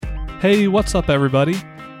Hey, what's up, everybody?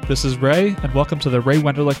 This is Ray, and welcome to the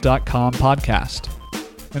RayWenderlich.com podcast.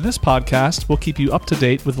 In this podcast, we'll keep you up to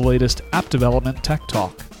date with the latest app development tech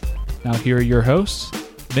talk. Now, here are your hosts,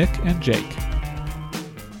 Mick and Jake.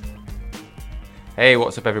 Hey,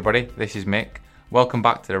 what's up, everybody? This is Mick. Welcome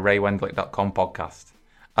back to the RayWenderlich.com podcast.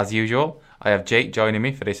 As usual, I have Jake joining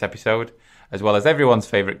me for this episode, as well as everyone's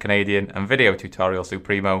favourite Canadian and video tutorial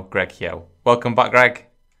supremo, Greg Hyo. Welcome back, Greg.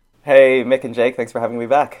 Hey, Mick and Jake, thanks for having me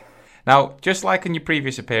back. Now, just like in your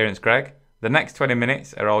previous appearance, Greg, the next 20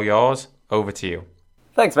 minutes are all yours. Over to you.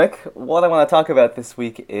 Thanks, Mick. What I want to talk about this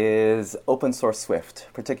week is open source Swift,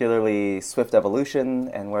 particularly Swift evolution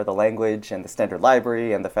and where the language and the standard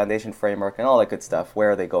library and the foundation framework and all that good stuff, where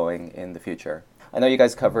are they going in the future? I know you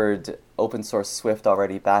guys covered open source Swift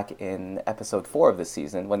already back in episode 4 of this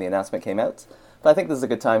season when the announcement came out, but I think this is a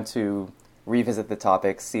good time to revisit the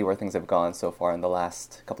topic, see where things have gone so far in the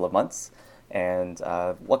last couple of months, and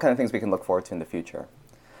what kind of things we can look forward to in the future.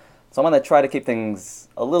 So I'm going to try to keep things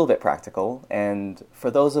a little bit practical, and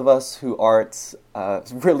for those of us who aren't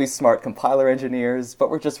really smart compiler engineers, but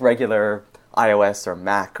we're just regular iOS or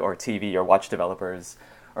Mac or TV or watch developers,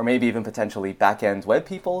 or maybe even potentially back-end web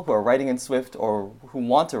people who are writing in Swift or who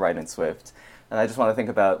want to write in Swift, and I just want to think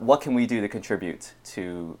about what can we do to contribute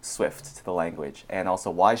to Swift, to the language, and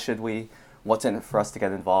also why should we, what's in it for us to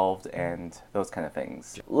get involved, and those kind of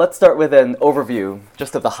things. Let's start with an overview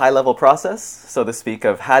just of the high-level process, so to speak,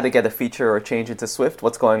 of how to get a feature or change into Swift,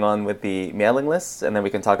 what's going on with the mailing lists, and then we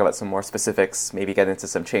can talk about some more specifics, maybe get into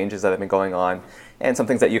some changes that have been going on, and some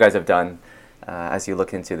things that you guys have done as you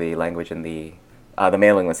look into the language and the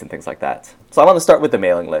mailing list and things like that. So I want to start with the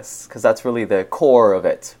mailing lists, because that's really the core of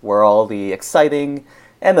it, where all the exciting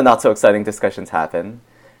and the not-so-exciting discussions happen.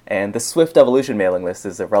 And the Swift Evolution mailing list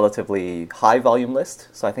is a relatively high-volume list,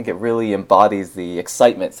 so I think it really embodies the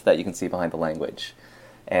excitement that you can see behind the language.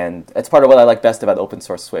 And it's part of what I like best about open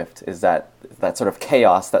source Swift, is that sort of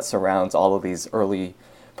chaos that surrounds all of these early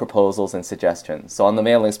proposals and suggestions. So on the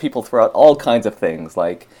mailing list, people throw out all kinds of things,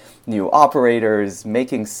 like new operators,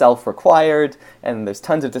 making self-required, and there's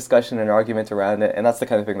tons of discussion and argument around it, and that's the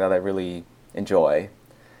kind of thing that I really enjoy.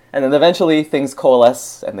 And then eventually things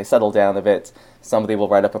coalesce and they settle down a bit. Somebody will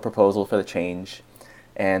write up a proposal for the change.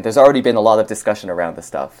 And there's already been a lot of discussion around this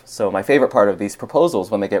stuff. So my favorite part of these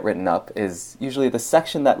proposals when they get written up is usually the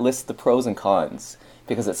section that lists the pros and cons,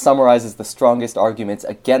 because it summarizes the strongest arguments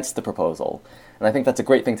against the proposal. And I think that's a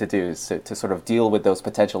great thing to do, to sort of deal with those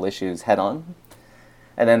potential issues head on.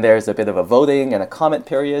 And then there's a bit of a voting and a comment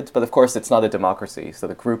period, but of course it's not a democracy. So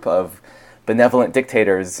the group of benevolent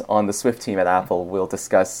dictators on the Swift team at Apple will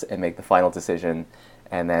discuss and make the final decision,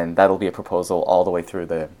 and then that'll be a proposal all the way through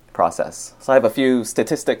the process. So I have a few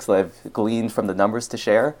statistics that I've gleaned from the numbers to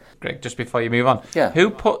share. Great. Just before you move on, Who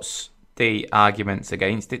puts the arguments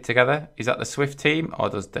against it together? Is that the Swift team, or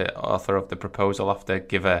does the author of the proposal have to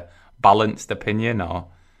give a balanced opinion, or...?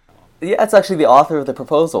 Yeah, it's actually the author of the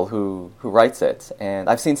proposal who writes it. And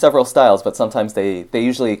I've seen several styles, but sometimes they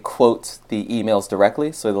usually quote the emails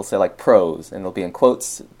directly. So they'll say like pros, and they'll be in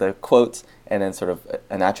quotes, the quote, and then sort of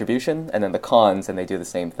an attribution, and then the cons, and they do the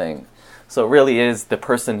same thing. So it really is the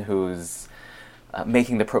person who's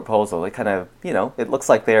making the proposal. It kind of, it looks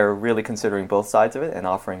like they're really considering both sides of it and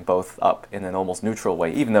offering both up in an almost neutral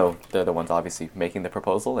way, even though they're the ones obviously making the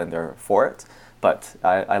proposal and they're for it. But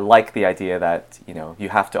I like the idea that, you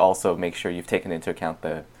have to also make sure you've taken into account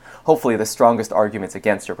hopefully the strongest arguments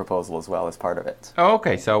against your proposal as well as part of it. Oh,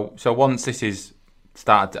 okay. So once this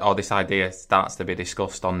idea starts to be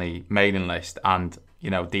discussed on the mailing list and,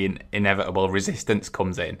 the inevitable resistance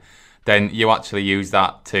comes in, then you actually use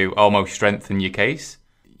that to almost strengthen your case.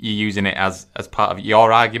 You're using it as part of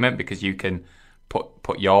your argument because you can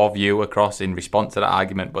put your view across in response to that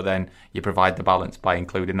argument, but then you provide the balance by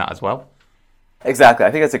including that as well. Exactly. I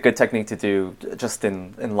think that's a good technique to do just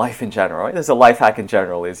in life in general. Right? There's a life hack in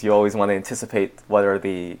general is you always want to anticipate what are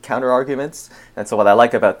the counter-arguments. And so what I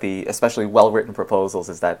like about the especially well-written proposals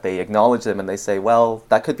is that they acknowledge them and they say, well,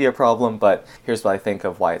 that could be a problem, but here's what I think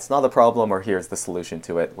of why it's not a problem, or here's the solution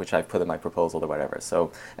to it, which I've put in my proposal or whatever.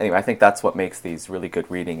 So anyway, I think that's what makes these really good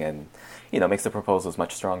reading and, makes the proposals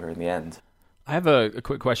much stronger in the end. I have a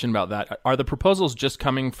quick question about that. Are the proposals just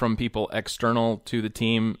coming from people external to the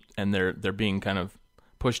team and they're being kind of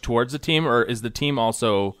pushed towards the team, or is the team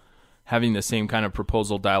also having the same kind of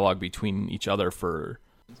proposal dialogue between each other for...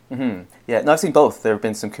 Mm-hmm. Yeah, no, I've seen both. There have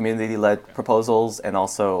been some community-led proposals, and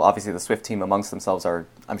also obviously the Swift team amongst themselves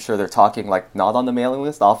I'm sure they're talking like not on the mailing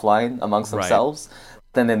list, offline amongst themselves.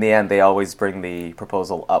 Then in the end, they always bring the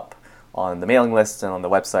proposal up on the mailing list and on the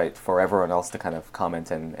website for everyone else to kind of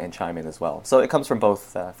comment and chime in as well. So it comes from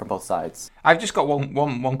both sides. I've just got one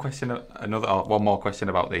more question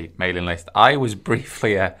about the mailing list. I was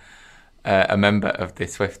briefly a member of the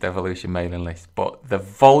Swift Evolution mailing list, but the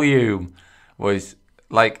volume was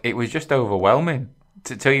it was just overwhelming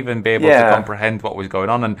to even be able to comprehend what was going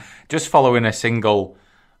on, and just following a single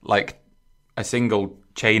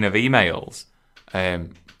chain of emails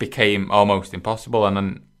became almost impossible.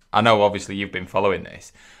 And I know obviously you've been following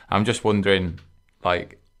this. I'm just wondering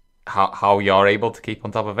how you're able to keep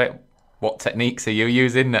on top of it. What techniques are you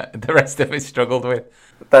using that the rest of us struggled with?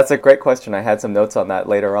 That's a great question. I had some notes on that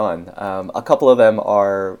later on. A couple of them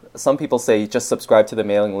are, some people say just subscribe to the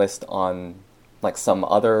mailing list on some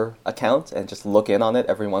other account and just look in on it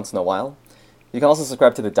every once in a while. You can also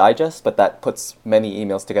subscribe to the digest, but that puts many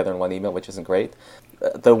emails together in one email, which isn't great.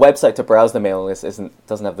 The website to browse the mailing list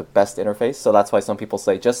doesn't have the best interface, so that's why some people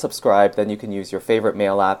say just subscribe, then you can use your favorite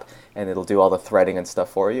mail app, and it'll do all the threading and stuff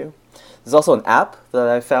for you. There's also an app that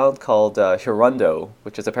I found called Hirundo,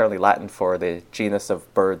 which is apparently Latin for the genus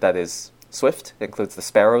of bird that is swift. It includes the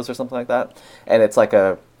sparrows or something like that, and it's like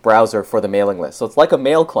a browser for the mailing list. So it's like a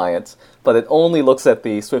mail client, but it only looks at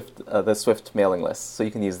the Swift mailing list. So you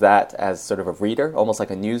can use that as sort of a reader, almost like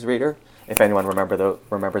a news reader, if anyone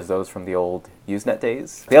remembers those from the old Usenet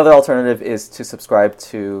days. The other alternative is to subscribe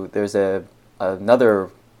to, there's another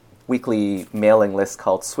weekly mailing list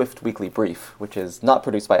called Swift Weekly Brief, which is not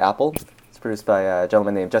produced by Apple. It's produced by a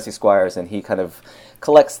gentleman named Jesse Squires, and he kind of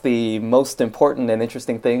collects the most important and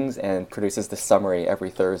interesting things and produces the summary every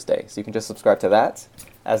Thursday. So you can just subscribe to that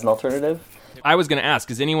as an alternative. I was going to ask,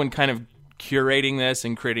 is anyone kind of curating this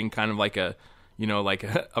and creating kind of like a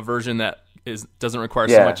version that doesn't require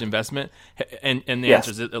so much investment? And the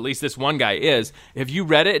answer is, at least this one guy is. Have you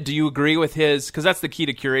read it? Do you agree with his? Because that's the key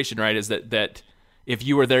to curation, right? Is that if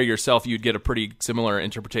you were there yourself, you'd get a pretty similar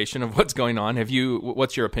interpretation of what's going on.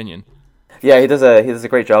 What's your opinion? Yeah, he does a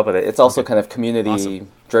great job with it. It's also kind of community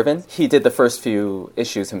driven. He did the first few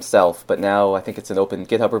issues himself, but now I think it's an open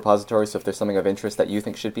GitHub repository, so if there's something of interest that you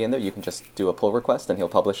think should be in there, you can just do a pull request and he'll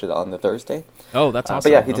publish it on the Thursday. Oh, that's awesome.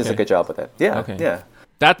 But yeah, he does a good job with it. Yeah, okay. Yeah.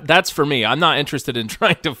 That's for me. I'm not interested in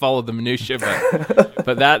trying to follow the minutiae,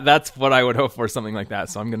 but that's what I would hope for, something like that.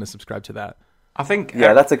 So I'm going to subscribe to that. I think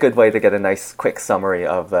that's a good way to get a nice quick summary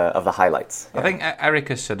of the highlights. Yeah. I think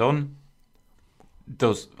Erica Sedun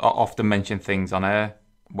does often mention things on her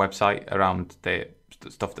website around the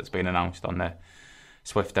stuff that's been announced on the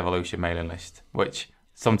Swift Evolution mailing list, which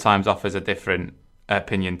sometimes offers a different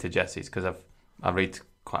opinion to Jesse's, because I read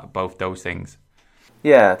quite both those things.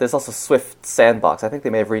 Yeah, there's also Swift Sandbox. I think they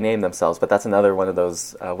may have renamed themselves, but that's another one of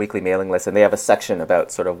those weekly mailing lists, and they have a section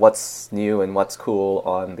about sort of what's new and what's cool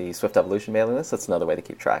on the Swift Evolution mailing list. That's another way to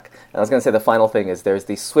keep track. And I was going to say the final thing is there's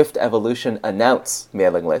the Swift Evolution Announce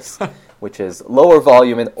mailing list, which is lower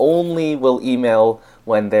volume and only will email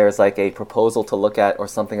when there's like a proposal to look at, or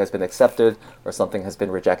something has been accepted or something has been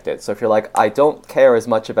rejected. So if you're like, I don't care as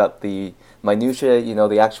much about the minutiae,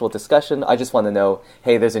 the actual discussion, I just want to know,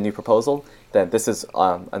 hey, there's a new proposal, then this is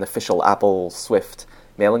an official Apple Swift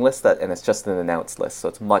mailing list, and it's just an announced list, so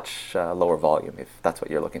it's much lower volume if that's what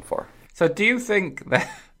you're looking for. So do you think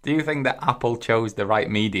that Apple chose the right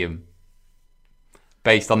medium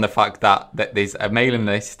based on the fact that there's a mailing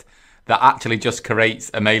list that actually just creates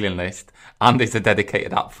a mailing list, and there's a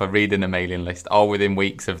dedicated app for reading a mailing list, all within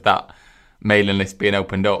weeks of that mailing list being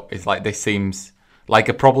opened up? It's like, this seems like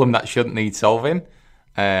a problem that shouldn't need solving,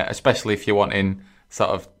 especially if you're wanting sort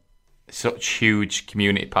of such huge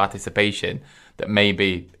community participation, that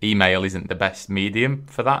maybe email isn't the best medium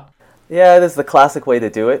for that. Yeah, it is the classic way to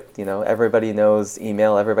do it. Everybody knows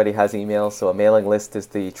email, everybody has email, so a mailing list is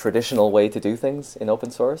the traditional way to do things in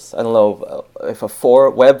open source. I don't know if a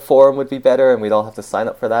web forum would be better and we'd all have to sign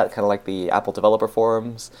up for that, kind of like the Apple developer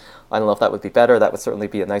forums. I don't know if that would be better. That would certainly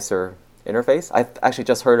be a nicer interface. I actually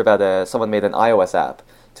just heard about someone made an iOS app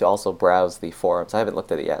to also browse the forums. I haven't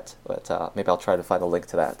looked at it yet, but maybe I'll try to find a link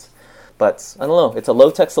to that. But I don't know, it's a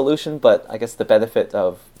low-tech solution, but I guess the benefit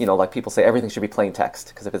of, like people say, everything should be plain text.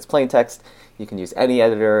 Because if it's plain text, you can use any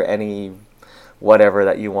editor, any whatever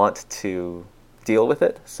that you want to deal with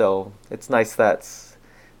it. So it's nice that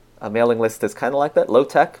a mailing list is kind of like that,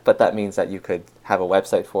 low-tech, but that means that you could have a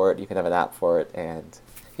website for it, you can have an app for it, and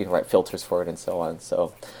you can write filters for it and so on.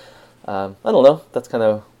 So I don't know, that's kind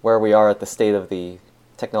of where we are at the state of the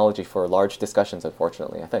technology for large discussions,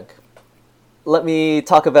 unfortunately, I think. Let me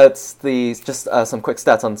talk about some quick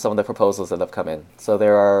stats on some of the proposals that have come in. So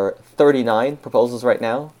there are 39 proposals right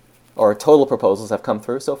now, or total proposals have come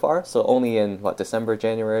through so far. So only in, December,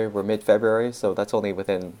 January, we're mid-February, so that's only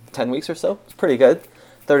within 10 weeks or so. It's pretty good.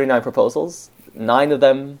 39 proposals. 9 of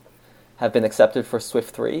them have been accepted for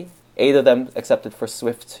Swift 3. 8 of them accepted for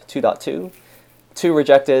Swift 2.2. 2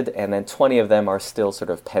 rejected, and then 20 of them are still sort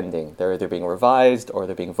of pending. They're either being revised, or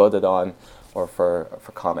they're being voted on, or for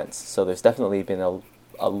comments. So there's definitely been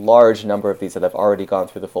a large number of these that have already gone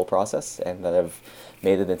through the full process and that have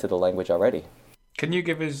made it into the language already. Can you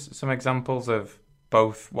give us some examples of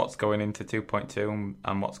both what's going into 2.2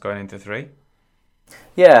 and what's going into 3?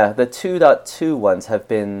 Yeah, the 2.2 ones have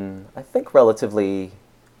been, I think, relatively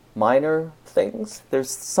minor things. There's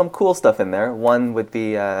some cool stuff in there. One would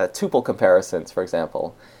be tuple comparisons, for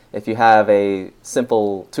example. If you have a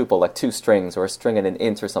simple tuple, like 2 strings or a string and an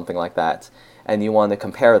int or something like that, and you want to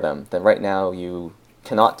compare them, then right now you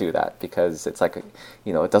cannot do that because it's like,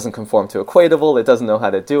 it doesn't conform to equatable, it doesn't know how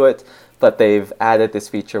to do it, but they've added this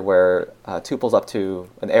feature where tuples up to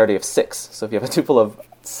an arity of 6. So if you have a tuple of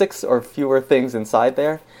 6 or fewer things inside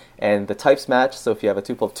there, and the types match, so if you have a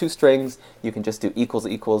tuple of 2 strings, you can just do equals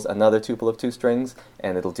equals another tuple of 2 strings,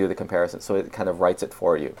 and it'll do the comparison. So it kind of writes it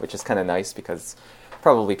for you, which is kind of nice because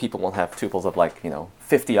probably people won't have tuples of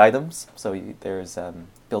 50 items, so there's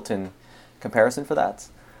built-in comparison for that.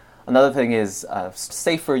 Another thing is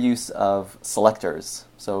safer use of selectors.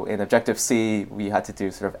 So in Objective-C, we had to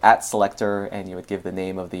do sort of @selector, and you would give the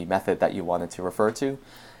name of the method that you wanted to refer to.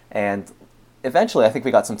 And eventually, I think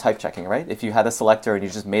we got some type checking, right? If you had a selector and you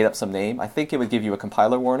just made up some name, I think it would give you a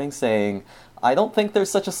compiler warning saying, I don't think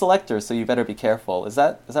there's such a selector, so you better be careful. Is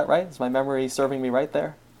that right? Is my memory serving me right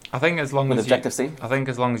there? I think as long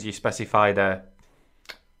as you specified a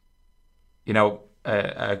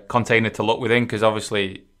container to look within, because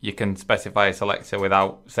obviously you can specify a selector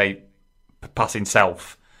without, say, passing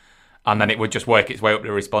self, and then it would just work its way up the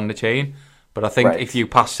responder chain. But I think if you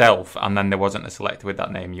pass self and then there wasn't a selector with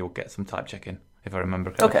that name, you'll get some type checking, if I remember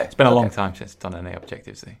correctly. Okay. It's been a long time since I've done any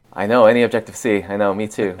Objective-C. I know, any Objective-C. I know, me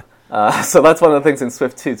too. So that's one of the things in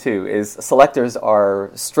Swift 2.2 is selectors are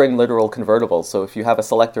string literal convertibles. So if you have a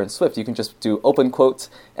selector in Swift, you can just do open quotes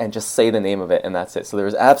and just say the name of it, and that's it. So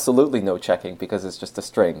there's absolutely no checking because it's just a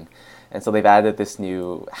string. And so they've added this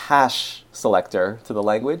new hash selector to the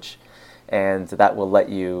language, and that will let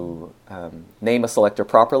you name a selector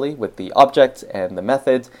properly with the object and the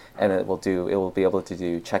method, and it will be able to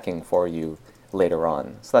do checking for you later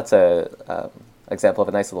on. So that's a example of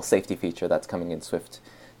a nice little safety feature that's coming in Swift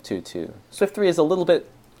 2.2. Swift 3 is a little bit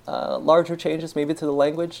larger changes maybe to the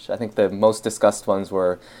language. I think the most discussed ones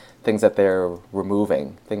were things that they're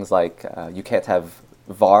removing. Things like you can't have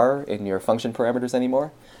var in your function parameters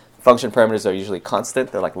anymore. Function parameters are usually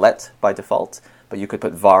constant. They're like let by default, but you could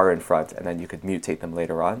put var in front and then you could mutate them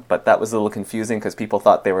later on. But that was a little confusing because people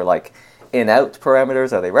thought they were like in-out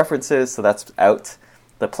parameters. Are they references? So that's out.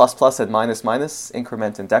 The plus and minus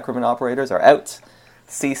increment and decrement operators are out.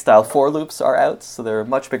 C-style for loops are out. So there are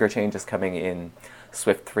much bigger changes coming in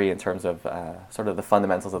Swift 3 in terms of sort of the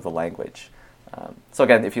fundamentals of the language. So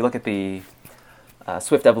again, if you look at the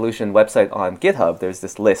Swift Evolution website on GitHub, there's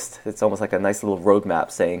this list. It's almost like a nice little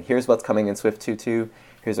roadmap saying, here's what's coming in Swift 2.2,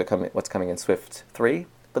 here's what's coming in Swift 3.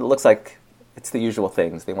 But it looks like it's the usual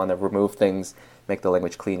things. They want to remove things, make the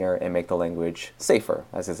language cleaner, and make the language safer,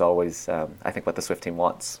 as is always, I think, what the Swift team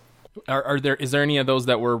wants. Is there any of those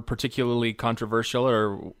that were particularly controversial,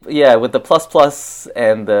 or? Yeah, with the plus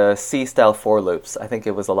and the C-style for loops, I think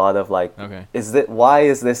it was a lot of like, why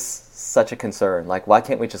is this such a concern? Like, why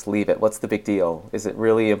can't we just leave it? What's the big deal? Is it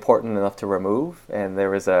really important enough to remove? And there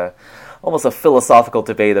was almost a philosophical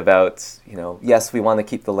debate about, yes, we want to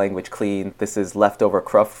keep the language clean. This is leftover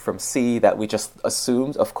cruft from C that we just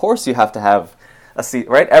assumed. Of course you have to have a C,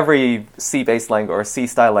 right? Every C-based language or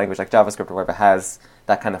C-style language like JavaScript or whatever has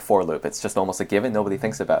that kind of for loop. It's just almost a given. Nobody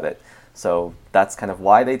thinks about it. So that's kind of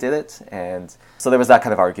why they did it. And so there was that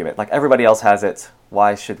kind of argument. Like, everybody else has it.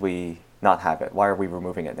 Why should we not have it? Why are we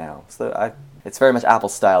removing it now? So it's very much Apple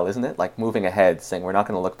style, isn't it? Like moving ahead, saying we're not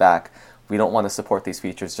going to look back. We don't want to support these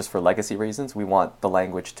features just for legacy reasons. We want the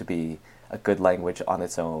language to be a good language on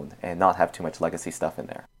its own and not have too much legacy stuff in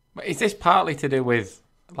there. But is this partly to do with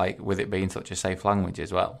it being such a safe language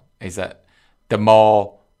as well? Is that the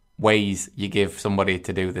more ways you give somebody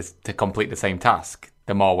to do this, to complete the same task,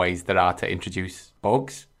 the more ways there are to introduce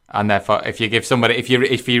bugs? And therefore, if you give somebody, if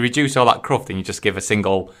you reduce all that cruft and you just give a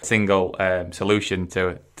single solution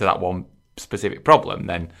to that one specific problem,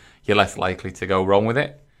 then you're less likely to go wrong with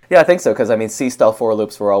it. Yeah, I think so, because I mean, C-style for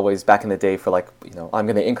loops were always back in the day for like, I'm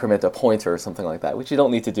going to increment a pointer or something like that, which you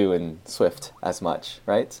don't need to do in Swift as much,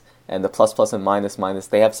 right? And the plus plus and minus minus,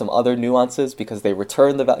 they have some other nuances because they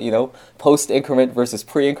return the value, post-increment versus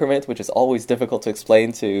pre-increment, which is always difficult to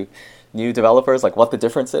explain to new developers, like what the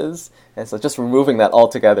difference is. And so just removing that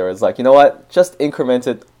altogether is like, you know what, just increment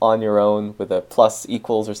it on your own with a plus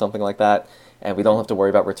equals or something like that, and we don't have to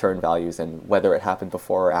worry about return values and whether it happened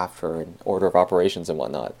before or after and order of operations and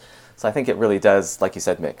whatnot. So I think it really does, like you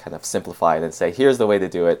said, Mick, kind of simplify it and say, here's the way to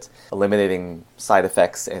do it, eliminating side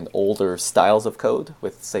effects and older styles of code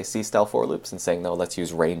with, say, C-style for loops and saying, no, let's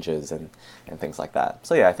use ranges and things like that.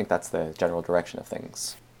 So yeah, I think that's the general direction of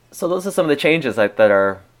things. So those are some of the changes that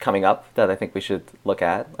are coming up that I think we should look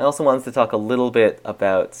at. I also wanted to talk a little bit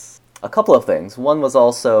about a couple of things. One was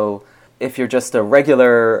also, if you're just a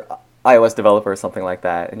regular iOS developer or something like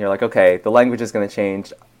that, and you're like, okay, the language is going to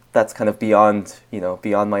change, that's kind of beyond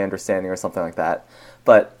my understanding or something like that.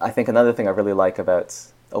 But I think another thing I really like about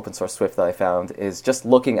open source Swift that I found is just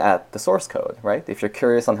looking at the source code, right? If you're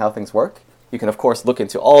curious on how things work, you can, of course, look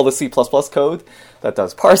into all the C++ code that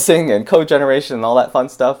does parsing and code generation and all that fun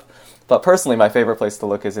stuff. But personally, my favorite place to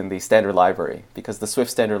look is in the standard library, because the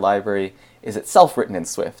Swift standard library is itself written in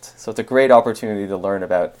Swift. So it's a great opportunity to learn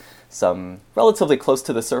about some relatively close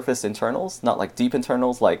to the surface internals, not like deep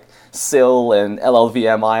internals like SIL and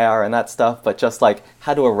LLVM-IR and that stuff, but just like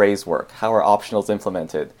how do arrays work? How are optionals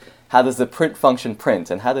implemented? How does the print function print?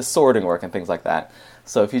 And how does sorting work and things like that?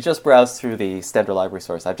 So if you just browse through the standard library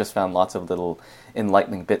source, I've just found lots of little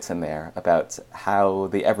enlightening bits in there about how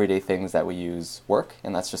the everyday things that we use work,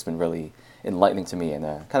 and that's just been really enlightening to me and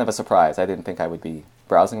kind of a surprise. I didn't think I would be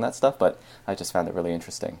browsing that stuff, but I just found it really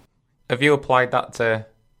interesting. Have you applied that to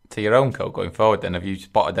your own code going forward then? Have you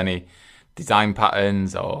spotted any design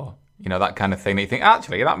patterns or that kind of thing that you think,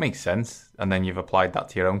 actually, that makes sense, and then you've applied that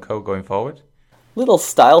to your own code going forward? Little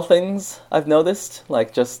style things I've noticed,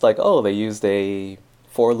 oh, they used a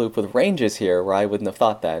for loop with ranges here where I wouldn't have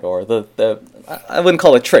thought that, or I wouldn't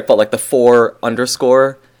call it a trick, but like the for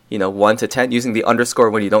underscore, 1 to 10, using the underscore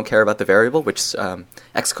when you don't care about the variable, which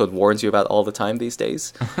Xcode warns you about all the time these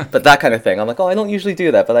days. But that kind of thing. I'm like, oh, I don't usually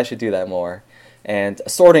do that, but I should do that more. And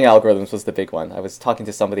sorting algorithms was the big one. I was talking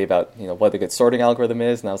to somebody about, what a good sorting algorithm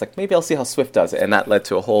is, and I was like, maybe I'll see how Swift does it. And that led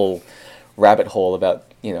to a whole rabbit hole about,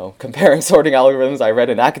 comparing sorting algorithms. I read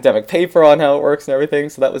an academic paper on how it works and everything.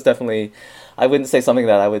 So that was definitely, I wouldn't say something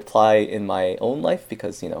that I would apply in my own life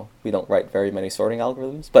because, we don't write very many sorting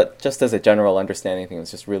algorithms. But just as a general understanding thing, it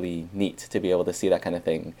was just really neat to be able to see that kind of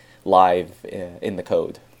thing live in the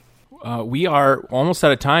code. We are almost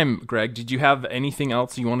out of time, Greg. Did you have anything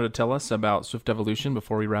else you wanted to tell us about Swift Evolution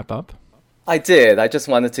before we wrap up? I did. I just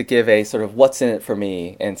wanted to give a sort of what's in it for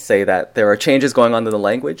me and say that there are changes going on in the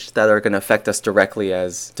language that are going to affect us directly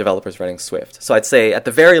as developers running Swift. So I'd say at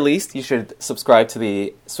the very least, you should subscribe to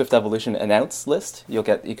the Swift Evolution Announce list. You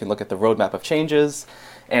can look at the roadmap of changes.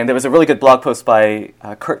 And there was a really good blog post by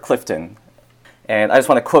Kurt Clifton. And I just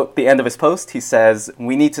want to quote the end of his post. He says,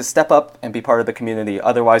 "We need to step up and be part of the community.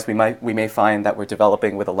 Otherwise, we may find that we're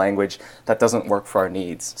developing with a language that doesn't work for our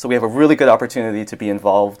needs." So we have a really good opportunity to be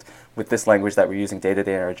involved with this language that we're using day to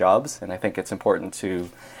day in our jobs. And I think it's important to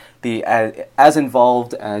be as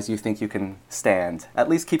involved as you think you can stand, at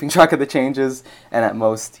least keeping track of the changes, and at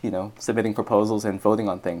most, submitting proposals and voting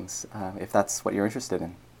on things if that's what you're interested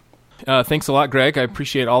in. Thanks a lot, Greg. I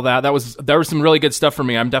appreciate all that. There was some really good stuff for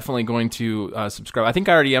me. I'm definitely going to subscribe. I think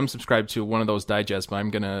I already am subscribed to one of those digests, but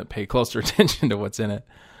I'm going to pay closer attention to what's in it.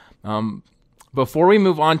 Before we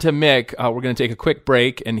move on to Mick, we're going to take a quick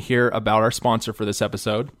break and hear about our sponsor for this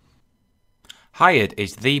episode. Hired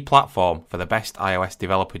is the platform for the best iOS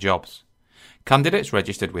developer jobs. Candidates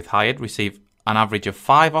registered with Hired receive an average of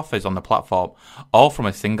 5 offers on the platform, all from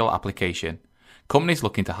a single application. Companies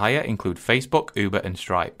looking to hire include Facebook, Uber, and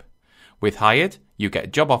Stripe. With Hired, you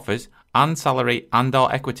get job offers and salary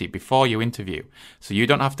and/or equity before you interview, so you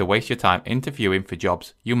don't have to waste your time interviewing for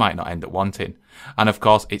jobs you might not end up wanting. And of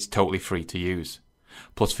course, it's totally free to use.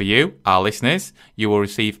 Plus for you, our listeners, you will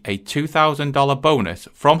receive a $2,000 bonus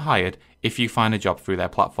from Hired if you find a job through their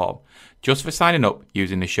platform, just for signing up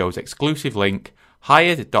using the show's exclusive link,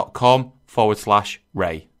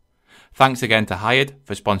 hired.com/Ray. Thanks again to Hired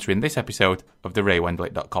for sponsoring this episode of the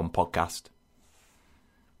RayWenderlich.com podcast.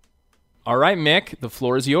 All right, Mick, the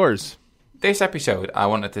floor is yours. This episode, I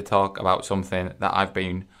wanted to talk about something that I've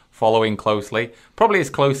been following closely, probably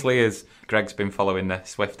as closely as Greg's been following the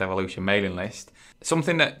Swift Evolution mailing list.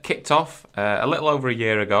 Something that kicked off a little over a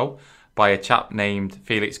year ago by a chap named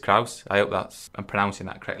Felix Kraus. I hope I'm pronouncing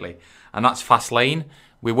that correctly. And that's Fastlane,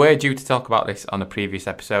 We were due to talk about this on a previous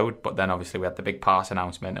episode, but then obviously we had the big pass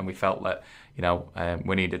announcement, and we felt that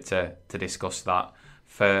we needed to discuss that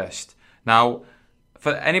first. Now,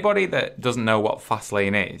 for anybody that doesn't know what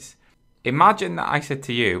fastlane is, imagine that I said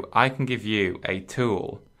to you, I can give you a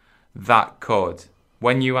tool that could,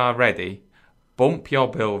 when you are ready, bump your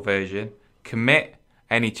build version, commit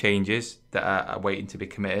any changes that are waiting to be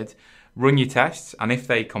committed, run your tests, and if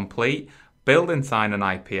they complete, build and sign an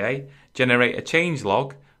IPA, generate a change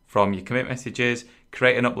log from your commit messages,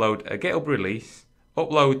 create and upload a GitHub release,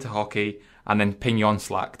 upload to Hockey, and then ping you on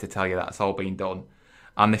Slack to tell you that's all been done.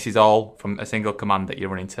 And this is all from a single command that you're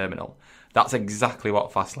running terminal. That's exactly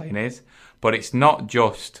what fastlane is, but it's not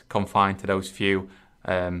just confined to those few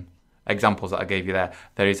examples that I gave you there.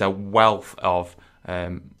 There is a wealth of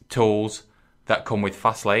tools that come with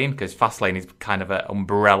fastlane, because fastlane is kind of an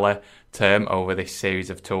umbrella term over this series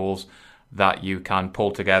of tools that you can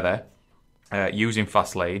pull together using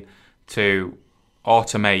fastlane to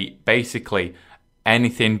automate basically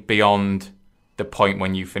anything beyond the point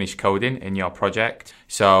when you finish coding in your project.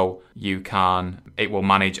 So it will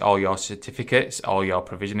manage all your certificates, all your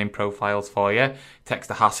provisioning profiles for you, takes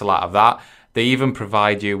the hassle out of that. They even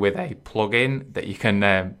provide you with a plugin that you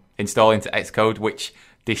can install into Xcode, which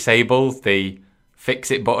disables the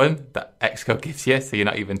fix-it button that Xcode gives you, so you're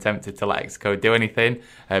not even tempted to let Xcode do anything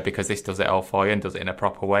because this does it all for you and does it in a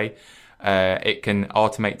proper way. It can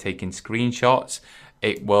automate taking screenshots.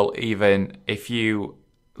 It will even, if you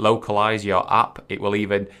localize your app, it will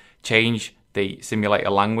even change the simulator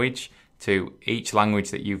language to each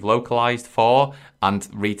language that you've localized for and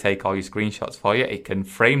retake all your screenshots for you. It can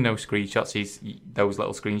frame those screenshots, those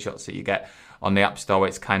little screenshots that you get on the App Store.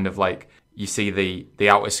 It's kind of like you see the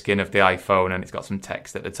outer skin of the iPhone and it's got some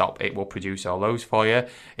text at the top. It will produce all those for you.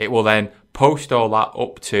 It will then post all that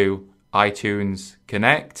up to iTunes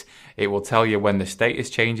Connect. It will tell you when the status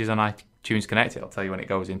changes on iTunes Connect. It'll tell you when it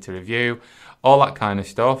goes into review, all that kind of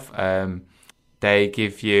stuff. They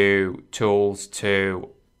give you tools to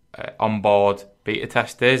onboard beta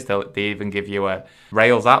testers. They even give you a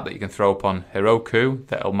Rails app that you can throw up on Heroku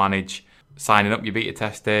that'll manage signing up your beta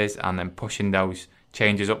testers and then pushing those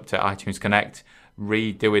changes up to iTunes Connect,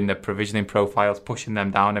 redoing the provisioning profiles, pushing them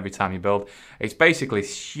down every time you build. It's basically a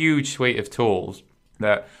huge suite of tools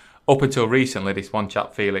that up until recently, this one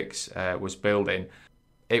chap, Felix, was building.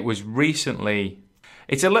 It was recently...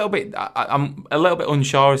 It's a little bit... I'm a little bit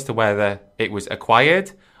unsure as to whether it was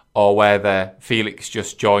acquired or whether Felix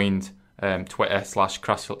just joined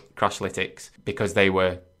Twitter/Crashlytics because they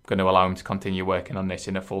were going to allow him to continue working on this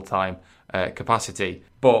in a full-time capacity.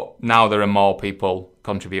 But now there are more people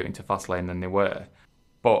contributing to Fastlane than there were.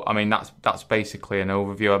 But, I mean, that's basically an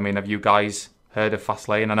overview. I mean, have you guys heard of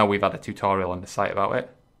Fastlane? I know we've had a tutorial on the site about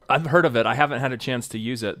it. I've heard of it. I haven't had a chance to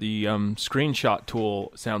use it. The screenshot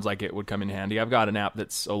tool sounds like it would come in handy. I've got an app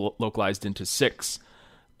that's localized into 6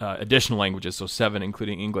 additional languages, so 7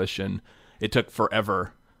 including English, and it took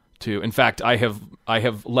forever to... In fact, I have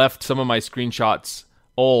left some of my screenshots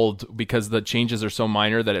old because the changes are so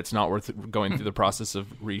minor that it's not worth going through the process of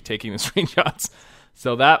retaking the screenshots.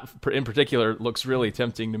 So that in particular looks really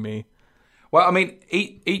tempting to me. Well, I mean,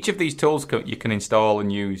 each of these tools you can install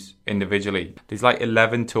and use individually. There's like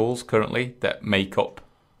 11 tools currently that make up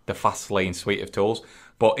the Fastlane suite of tools,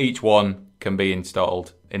 but each one can be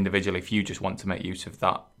installed individually if you just want to make use of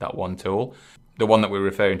that one tool. The one that we're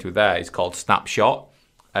referring to there is called Snapshot,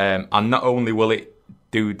 and not only will it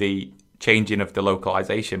do the changing of the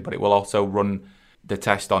localization, but it will also run the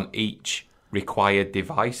test on each required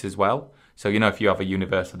device as well. So, if you have a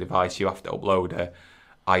universal device, you have to upload a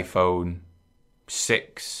iPhone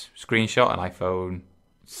 6 screenshot, an iPhone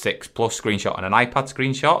 6 Plus screenshot, and an iPad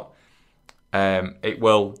screenshot. It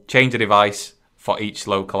will change the device for each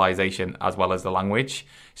localization as well as the language.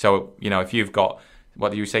 So, if you've got, what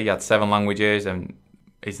did you say, you had 7 languages, and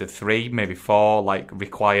is there 3, maybe 4,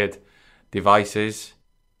 required devices?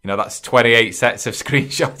 That's 28 sets of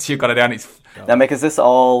screenshots you've got to do. And Now, Mick, is this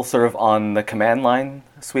all sort of on the command line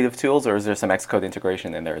suite of tools, or is there some Xcode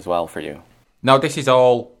integration in there as well for you? No, this is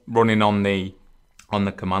all running on the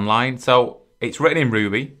command line. So it's written in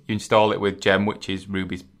Ruby. You install it with Gem, which is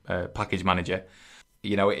Ruby's package manager.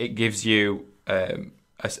 It gives you the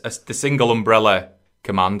single umbrella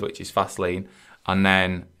command, which is Fastlane, and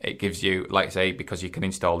then it gives you, like I say, because you can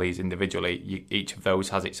install these individually, each of those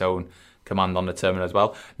has its own command on the terminal as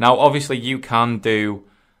well. Now, obviously, you can do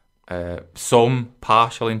some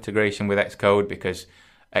partial integration with Xcode because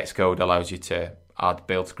Xcode allows you to add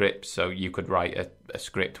build scripts. So you could write a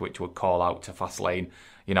script which would call out to Fastlane,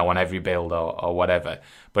 on every build or whatever.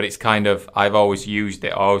 But it's kind of, I've always used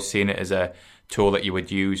it, always seen it as a tool that you would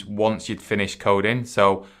use once you'd finished coding.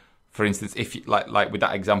 So, for instance, if you, like with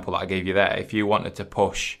that example that I gave you there, if you wanted to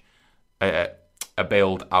push a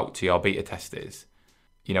build out to your beta testers,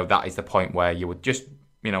 that is the point where you would just,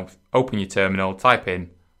 open your terminal, type in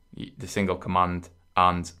the single command,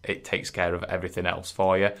 and it takes care of everything else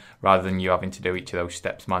for you, rather than you having to do each of those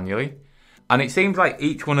steps manually. And it seems like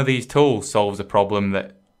each one of these tools solves a problem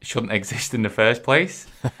that shouldn't exist in the first place.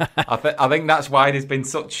 I think that's why there's been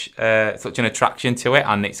such an attraction to it,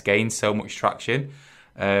 and it's gained so much traction.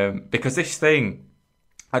 Because this thing,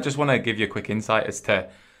 I just want to give you a quick insight as to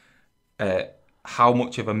how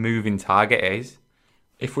much of a moving target it is.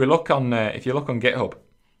 If you look on GitHub,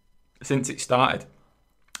 since it started,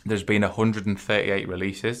 there's been 138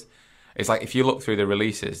 releases. It's like if you look through the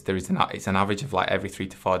releases, it's an average of like every 3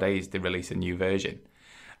 to 4 days they release a new version.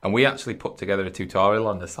 And we actually put together a tutorial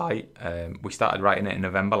on the site. We started writing it in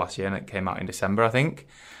November last year, and it came out in December, I think.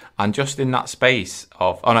 And just in that space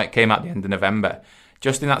it came out at the end of November.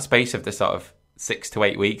 Just in that space of the sort of 6 to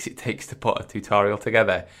 8 weeks it takes to put a tutorial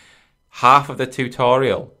together, half of the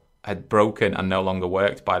tutorial had broken and no longer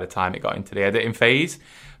worked by the time it got into the editing phase,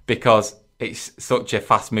 because it's such a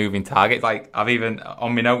fast-moving target. Like, I've even,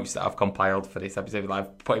 on my notes that I've compiled for this episode,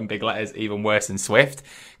 I've put in big letters, even worse than Swift,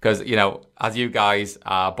 because, as you guys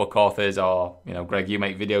are book authors, or, Greg, you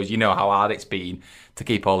make videos, you know how hard it's been to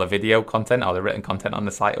keep all the video content or the written content on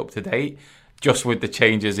the site up to date, just with the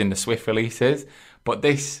changes in the Swift releases. But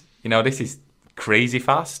this is crazy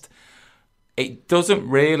fast. It doesn't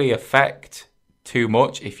really affect too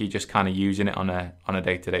much if you're just kind of using it on a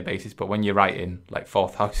day-to-day basis, but when you're writing like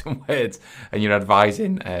 4,000 words and you're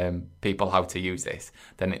advising people how to use this,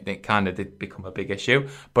 then it kind of did become a big issue.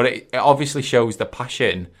 But it obviously shows the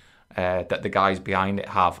passion that the guys behind it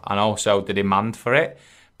have, and also the demand for it,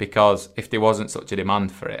 because if there wasn't such a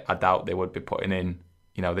demand for it, I doubt they would be putting in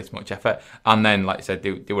this much effort. And then, like I said,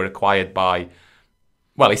 they were acquired by,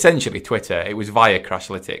 well, essentially Twitter. It was via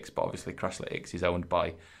Crashlytics, but obviously Crashlytics is owned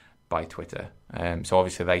by Twitter. So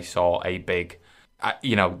obviously they saw a big,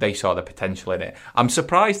 they saw the potential in it. I'm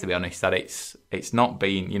surprised, to be honest, that it's not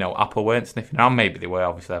been, Apple weren't sniffing around. Maybe they were.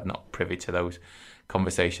 Obviously, I'm not privy to those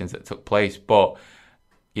conversations that took place. But,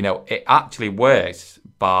 it actually works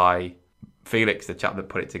by Felix, the chap that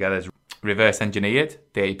put it together, has reverse engineered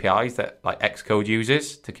the APIs that like Xcode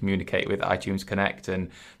uses to communicate with iTunes Connect and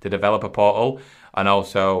the developer portal. And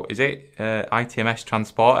also, is it ITMS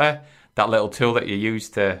Transporter, that little tool that you use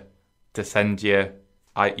to send your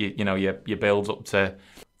builds up to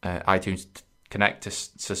iTunes Connect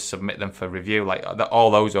to submit them for review. Like,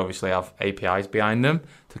 all those obviously have APIs behind them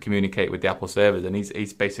to communicate with the Apple servers, and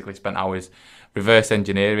he's basically spent hours reverse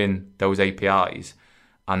engineering those APIs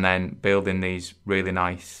and then building these really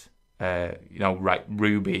nice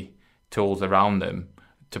Ruby tools around them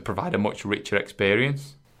to provide a much richer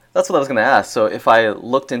experience. That's what I was going to ask. So if I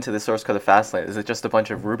looked into the source code of Fastlane, is it just a bunch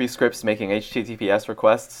of Ruby scripts making HTTPS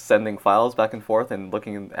requests, sending files back and forth, and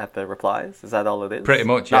looking at the replies? Is that all it is? Pretty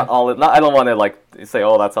much, yeah. I don't want to say,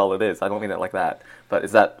 oh, that's all it is. I don't mean it like that. But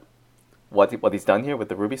is that what he's done here with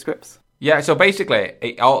the Ruby scripts? Yeah. So basically,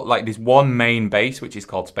 there's one main base which is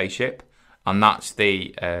called Spaceship, and that's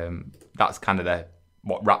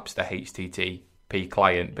what wraps the HTTP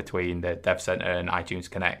client between the Dev Center and iTunes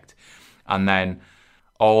Connect, and then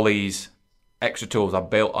all these extra tools are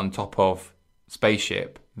built on top of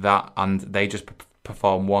Spaceship and they just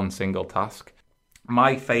perform one single task.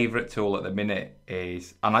 My favorite tool at the minute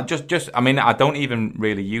is, and I don't even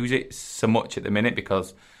really use it so much at the minute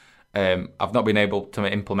because I've not been able to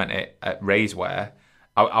implement it at Raiseware.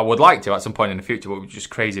 I would like to at some point in the future, but we're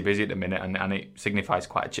just crazy busy at the minute, and it signifies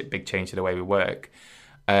quite a big change to the way we work.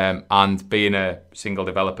 And being a single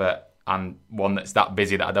developer and one that's that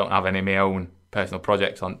busy that I don't have any of my own personal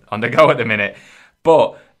projects on the go at the minute.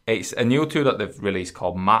 But it's a new tool that they've released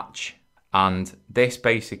called Match, and this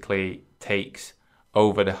basically takes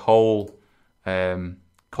over the whole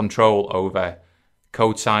control over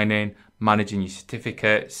code signing, managing your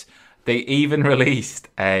certificates. They even released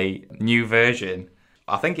a new version.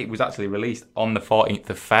 I think it was actually released on the 14th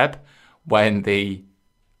of Feb when the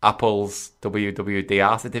Apple's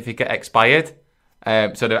WWDR certificate expired.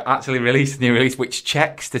 So they actually released a new release which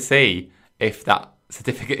checks to see if that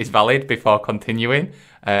certificate is valid before continuing,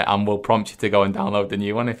 and will prompt you to go and download the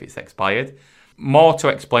new one if it's expired. More to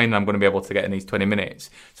explain than I'm going to be able to get in these 20 minutes.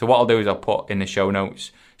 So what I'll do is I'll put in the show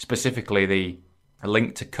notes specifically a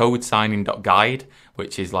link to codesigning.guide,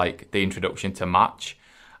 which is like the introduction to Match.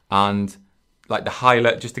 And like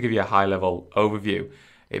just to give you a high level overview,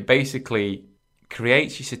 it basically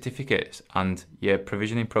creates your certificates and your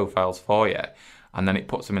provisioning profiles for you, and then it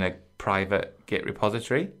puts them in a private Git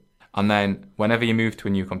repository. And then whenever you move to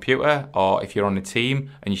a new computer, or if you're on a team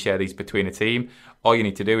and you share these between a team, all you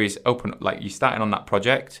need to do is open, like you're starting on that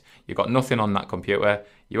project, you've got nothing on that computer,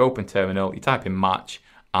 you open terminal, you type in match,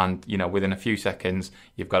 and within a few seconds,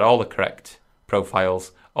 you've got all the correct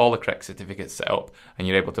profiles, all the correct certificates set up, and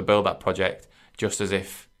you're able to build that project just as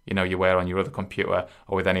if you were on your other computer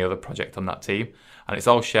or with any other project on that team. And it's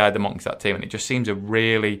all shared amongst that team, and it just seems a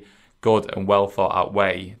really good and well thought out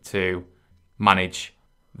way to manage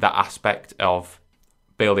that aspect of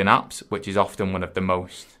building apps, which is often one of the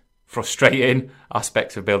most frustrating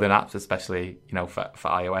aspects of building apps, especially for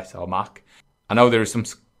iOS or Mac. I know there are some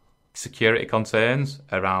security concerns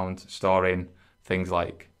around storing things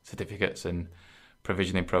like certificates and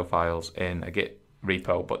provisioning profiles in a Git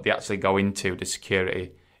repo, but they actually go into the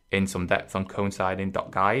security in some depth on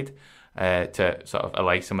coinciding.guide to sort of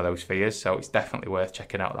allay some of those fears. So it's definitely worth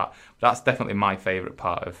checking out that. That's definitely my favourite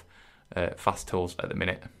part of Fast Tools at the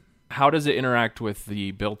minute. How does it interact with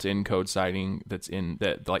the built-in code citing that's in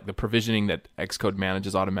that, like the provisioning that Xcode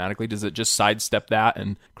manages automatically? Does it just sidestep that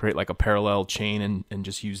and create like a parallel chain and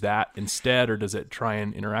just use that instead, or does it try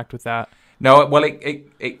and interact with that? No, well,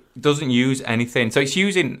 it doesn't use anything. So it's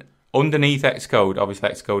using underneath Xcode. Obviously,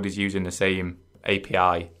 Xcode is using the same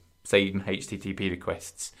API, same HTTP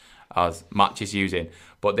requests as Match is using,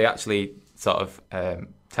 but they actually sort of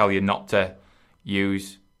tell you not to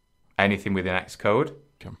use anything within Xcode.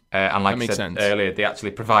 And like I said earlier, they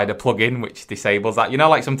actually provide a plugin which disables that.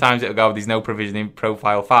 Like sometimes it'll go, there's no provisioning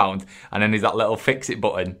profile found, and then there's that little fix it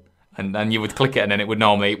button, and then you would click it, and then it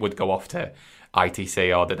would go off to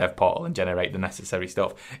ITC or the dev portal and generate the necessary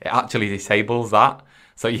stuff. It actually disables that,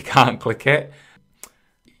 so you can't click it.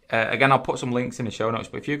 Again, I'll put some links in the show notes,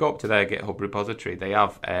 but if you go up to their GitHub repository, they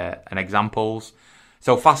have an examples.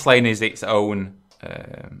 So Fastlane is its own,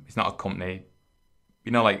 it's not a company.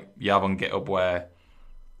 Like you have on GitHub where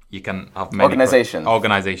you can have many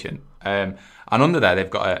organization. And under there, they've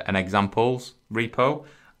got an examples repo,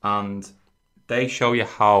 and they show you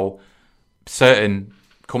how certain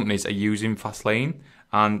companies are using Fastlane.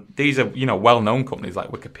 And these are, well-known companies like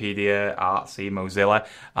Wikipedia, Artsy, Mozilla,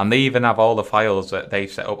 and they even have all the files that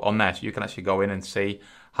they've set up on there. So you can actually go in and see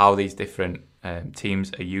how these different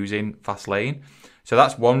teams are using Fastlane. So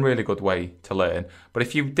that's one really good way to learn. But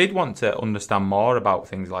if you did want to understand more about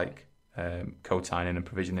things like code signing and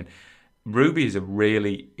provisioning, Ruby is a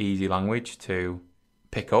really easy language to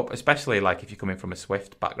pick up, especially like if you're coming from a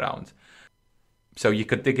Swift background. So you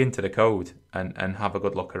could dig into the code and have a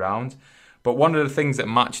good look around. But one of the things that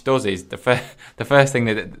Match does is the first thing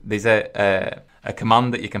that there's a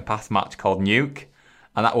command that you can pass Match called nuke,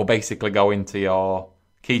 and that will basically go into your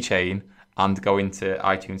keychain and go into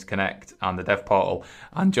iTunes Connect and the dev portal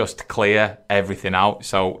and just clear everything out,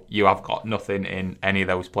 so you have got nothing in any of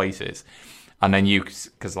those places. And then you,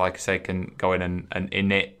 because like I say, can go in and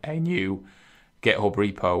init a new GitHub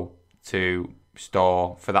repo to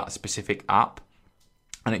store for that specific app,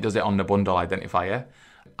 and it does it on the bundle identifier,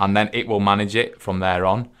 and then it will manage it from there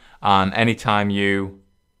on. And anytime you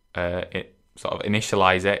sort of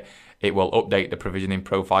initialize it, it will update the provisioning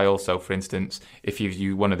profile. So, for instance, if you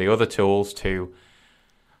use one of the other tools to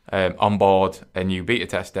onboard a new beta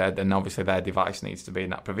tester, then obviously their device needs to be in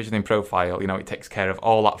that provisioning profile. It takes care of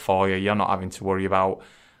all that for you. You're not having to worry about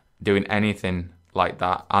doing anything like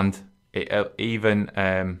that. And it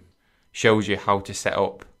even shows you how to set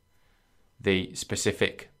up the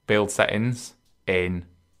specific build settings in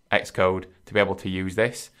Xcode to be able to use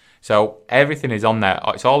this. So everything is on there.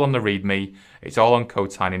 It's all on the README. It's all on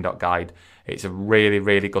codesigning.guide. It's a really,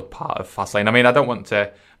 really good part of Fastlane. I mean, I don't want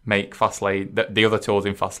to make Fastlane, the other tools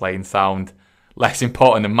in Fastlane, sound less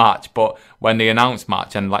important than Match, but when they announced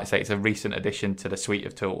Match, and like I say, it's a recent addition to the suite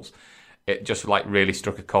of tools, it just like really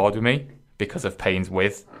struck a chord with me because of pains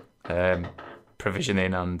with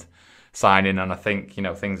provisioning and signing. And I think,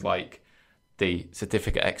 things like the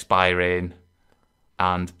certificate expiring,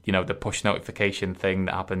 and, the push notification thing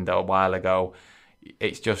that happened a while ago,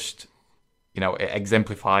 it's just, it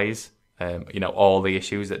exemplifies, all the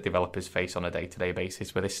issues that developers face on a day-to-day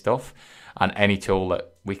basis with this stuff. And any tool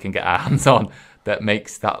that we can get our hands on that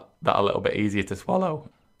makes that a little bit easier to swallow,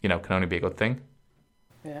 can only be a good thing.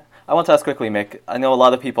 Yeah. I want to ask quickly, Mick, I know a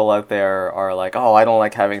lot of people out there are like, oh, I don't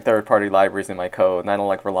like having third-party libraries in my code, and I don't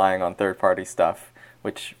like relying on third-party stuff,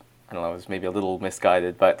 which, I don't know, is maybe a little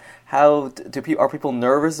misguided, but how are people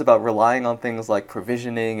nervous about relying on things like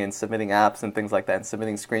provisioning and submitting apps and things like that and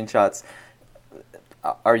submitting screenshots?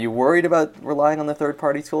 Are you worried about relying on the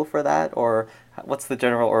third-party tool for that, or what's the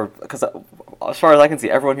general, or because as far as I can see,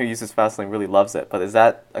 everyone who uses Fastlane really loves it, but is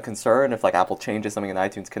that a concern if like Apple changes something in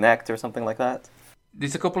iTunes Connect or something like that?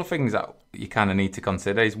 there's a couple of things that you kind of need to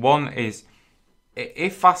consider. One is,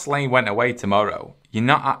 if fastlane went away tomorrow, you're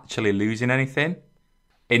not actually losing anything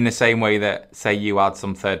in the same way that, say, you had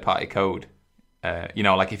some third-party code.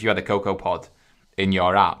 Like if you had a CocoaPod in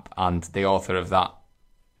your app and the author of that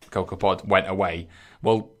CocoaPod went away,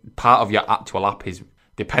 well, part of your actual app is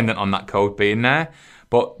dependent on that code being there.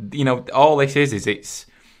 But, all this is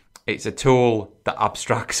it's a tool that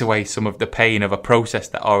abstracts away some of the pain of a process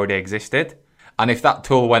that already existed. And if that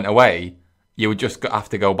tool went away, you would just have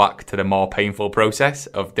to go back to the more painful process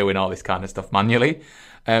of doing all this kind of stuff manually.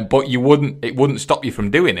 But it wouldn't stop you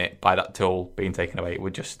from doing it by that tool being taken away. It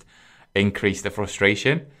would just increase the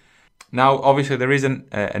frustration. Now, obviously, there isn't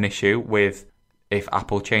an issue with if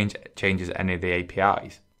Apple changes any of the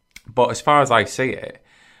APIs. But as far as I see it,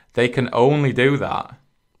 they can only do that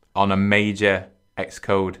on a major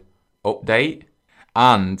Xcode update,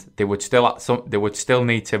 and they would still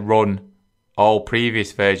need to run all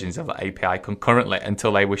previous versions of that API concurrently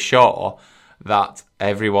until they were sure that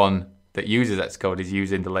everyone that uses Xcode is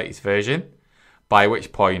using the latest version, by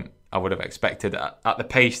which point I would have expected at the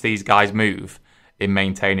pace these guys move in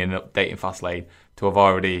maintaining and updating Fastlane to have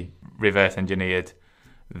already reverse engineered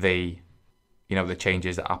the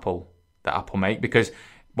changes that Apple make. Because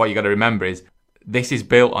what you got to remember is this is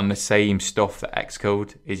built on the same stuff that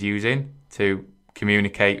Xcode is using to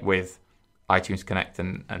communicate with iTunes Connect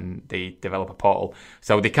and the developer portal.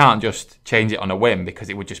 So they can't just change it on a whim because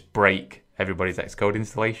it would just break everybody's Xcode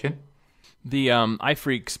installation. The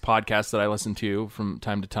iFreaks podcast that I listen to from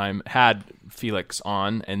time to time had Felix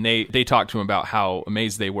on, and they talked to him about how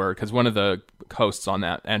amazed they were because one of the hosts on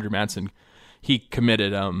that, Andrew Manson, he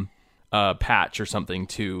committed a patch or something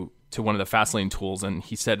to one of the Fastlane tools, and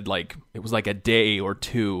he said it was like a day or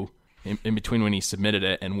two in between when he submitted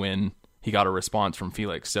it and when he got a response from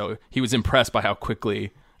Felix. So he was impressed by how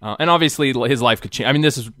quickly, and obviously his life could change. I mean,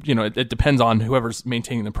 this is, it depends on whoever's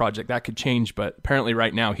maintaining the project. That could change, but apparently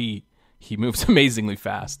right now he moves amazingly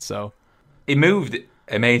fast. So he moved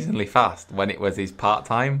amazingly fast when it was his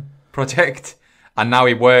part-time project, and now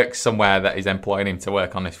he works somewhere that is employing him to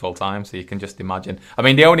work on this full-time. So you can just imagine. I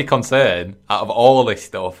mean, the only concern out of all this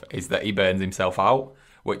stuff is that he burns himself out,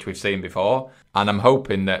 which we've seen before. And I'm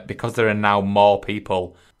hoping that because there are now more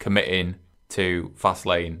people committing to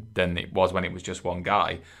Fastlane than it was when it was just one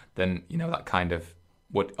guy, then that kind of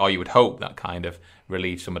you would hope that kind of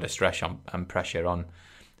relieves some of the stress and pressure on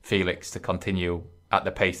Felix to continue at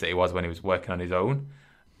the pace that he was when he was working on his own.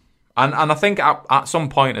 And I think at some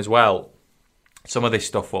point as well, some of this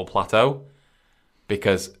stuff will plateau,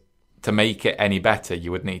 because to make it any better, you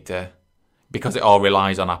would need to, because it all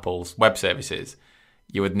relies on Apple's web services,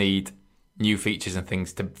 you would need new features and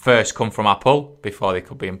things to first come from Apple before they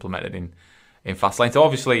could be implemented in Fastlane. So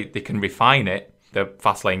obviously they can refine it. The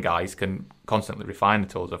Fastlane guys can constantly refine the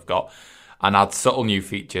tools they've got and add subtle new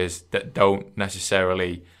features that don't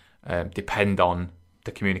necessarily depend on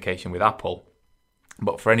the communication with Apple.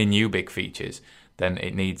 But for any new big features, then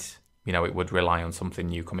it needs, it would rely on something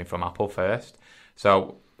new coming from Apple first.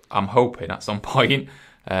 So I'm hoping at some point,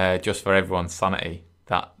 just for everyone's sanity,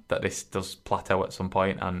 that this does plateau at some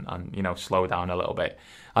point and slow down a little bit.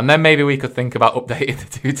 And then maybe we could think about updating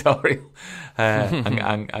the tutorial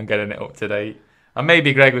and getting it up to date. And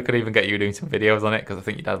maybe, Greg, we could even get you doing some videos on it, because I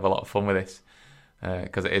think you'd have a lot of fun with this,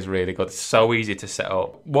 because it is really good. It's so easy to set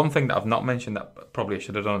up. One thing that I've not mentioned that probably I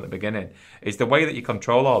should have done at the beginning is the way that you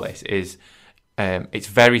control all this is it's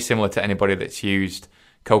very similar to anybody that's used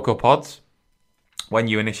CocoaPods. When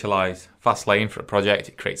you initialize Fastlane for a project,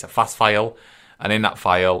 it creates a fast file. And in that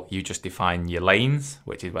file, you just define your lanes,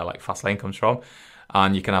 which is where Fastlane comes from.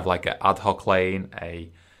 And you can have an ad hoc lane, a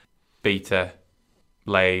beta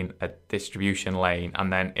lane, a distribution lane.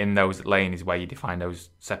 And then in those lanes is where you define those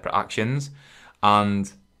separate actions.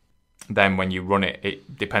 And then when you run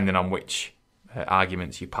it depending on which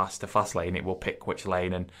arguments you pass to Fastlane, it will pick which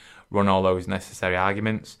lane and run all those necessary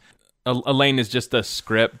arguments. A lane is just a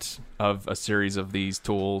script of a series of these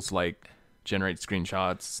tools, like generate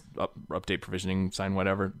screenshots, update provisioning, sign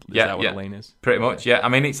whatever. Is that what a lane is? Pretty much, yeah. I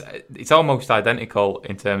mean, it's almost identical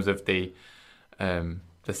in terms of the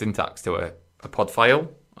syntax to a pod file.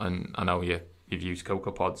 And I know you've used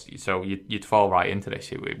CocoaPods, so you'd fall right into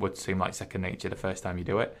this. It would seem like second nature the first time you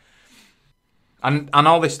do it. And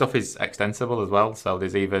all this stuff is extensible as well. So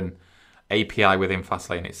there's even API within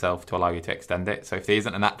Fastlane itself to allow you to extend it. So if there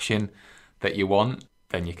isn't an action that you want,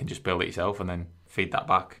 then you can just build it yourself and then feed that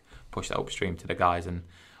back, push that upstream to the guys, and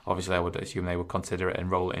obviously I would assume they would consider it and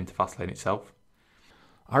roll it into Fastlane itself.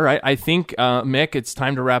 All right. I think, Mick, it's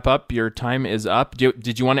time to wrap up. Your time is up.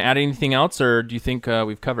 Did you want to add anything else, or do you think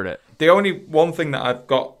we've covered it? The only one thing that I've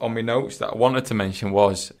got on my notes that I wanted to mention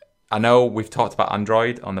was, I know we've talked about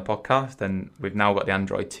Android on the podcast, and we've now got the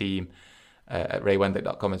Android team at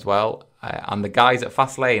raywenderlich.com as well. And the guys at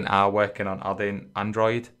Fastlane are working on adding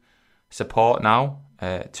Android support now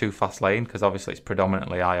to Fastlane, because obviously it's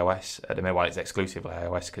predominantly iOS at the minute. Well, it's exclusively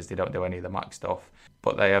iOS because they don't do any of the Mac stuff.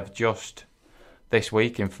 But they have just, this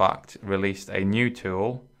week in fact, released a new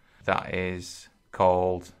tool that is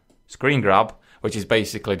called Screen Grab, which is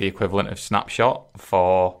basically the equivalent of Snapshot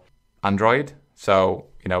for Android. So,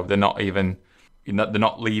 they're not leaving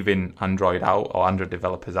Android out or Android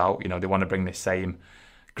developers out. They want to bring this same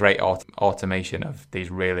great automation of these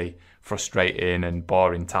really frustrating and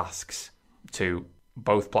boring tasks to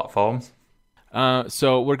both platforms.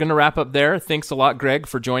 So we're going to wrap up there. Thanks a lot, Greg,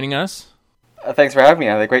 for joining us. Thanks for having me.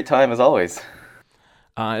 I had a great time, as always.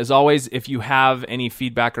 As always, if you have any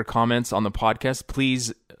feedback or comments on the podcast,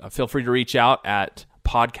 please feel free to reach out at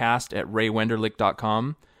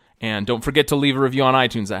podcast@raywenderlich.com. And don't forget to leave a review on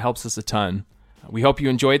iTunes. That helps us a ton. We hope you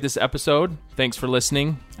enjoyed this episode. Thanks for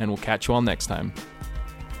listening, and we'll catch you all next time.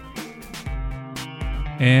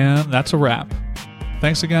 And that's a wrap.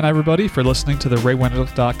 Thanks again, everybody, for listening to the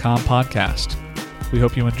raywenderlich.com podcast. We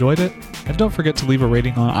hope you enjoyed it, and don't forget to leave a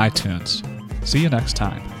rating on iTunes. See you next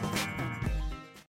time.